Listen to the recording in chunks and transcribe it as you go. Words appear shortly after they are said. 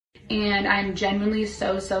and I'm genuinely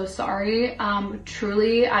so sorry.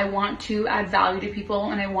 Truly, I want to add value to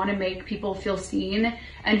people, and I want to make people feel seen,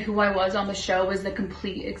 and who I was on the show was the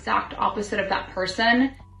complete exact opposite of that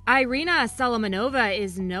person. Irina Solomonova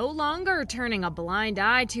is no longer turning a blind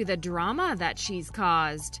eye to the drama that she's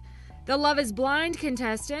caused. The Love is Blind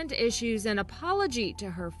contestant issues an apology to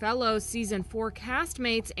her fellow Season 4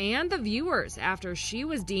 castmates and the viewers after she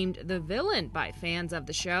was deemed the villain by fans of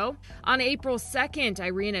the show. On April 2nd,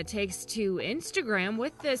 Irina takes to Instagram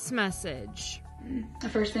with this message. The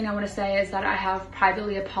first thing I want to say is that I have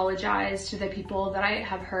privately apologized to the people that I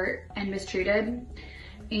have hurt and mistreated.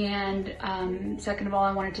 And second of all,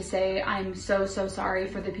 I wanted to say I'm so sorry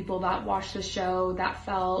for the people that watched the show that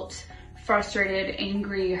felt frustrated,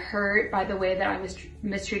 angry, hurt by the way that I was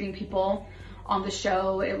mistreating people on the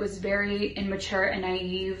show. It was very immature and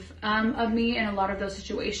naive of me in a lot of those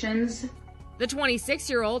situations. The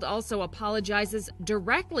 26-year-old also apologizes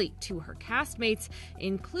directly to her castmates,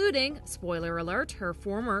 including, spoiler alert, her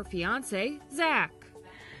former fiance, Zach.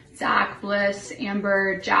 Zach, Bliss,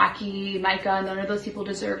 Amber, Jackie, Micah, none of those people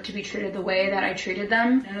deserve to be treated the way that I treated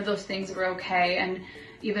them. None of those things were okay. And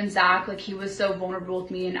even Zach, like, he was so vulnerable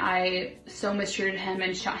with me, and I so mistreated him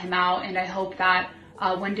and shut him out. And I hope that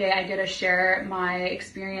one day I get to share my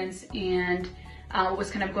experience and what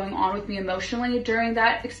was kind of going on with me emotionally during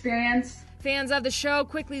that experience. Fans of the show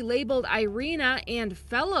quickly labeled Irina and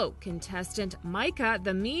fellow contestant Micah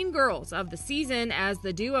the mean girls of the season as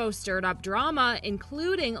the duo stirred up drama,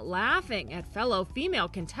 including laughing at fellow female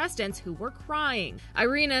contestants who were crying.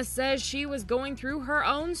 Irina says she was going through her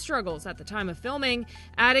own struggles at the time of filming,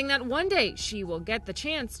 adding that one day she will get the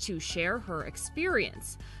chance to share her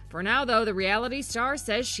experience. For now, though, the reality star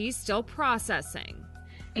says she's still processing.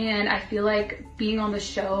 And I feel like being on the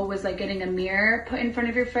show was like getting a mirror put in front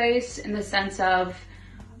of your face, in the sense of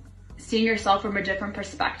seeing yourself from a different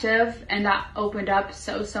perspective. And that opened up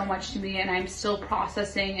so much to me, and I'm still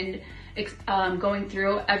processing and going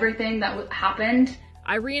through everything that happened.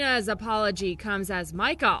 Irina's apology comes as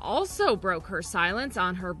Micah also broke her silence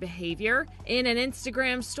on her behavior. In an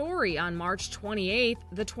Instagram story on March 28th,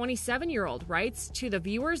 the 27-year-old writes, "To the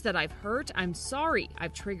viewers that I've hurt, I'm sorry.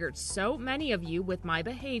 I've triggered so many of you with my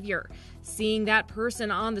behavior. Seeing that person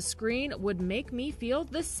on the screen would make me feel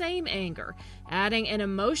the same anger," adding an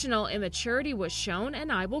emotional immaturity was shown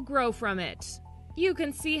and I will grow from it. You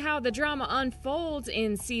can see how the drama unfolds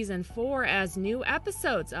in Season 4 as new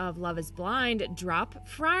episodes of Love is Blind drop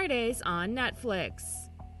Fridays on Netflix.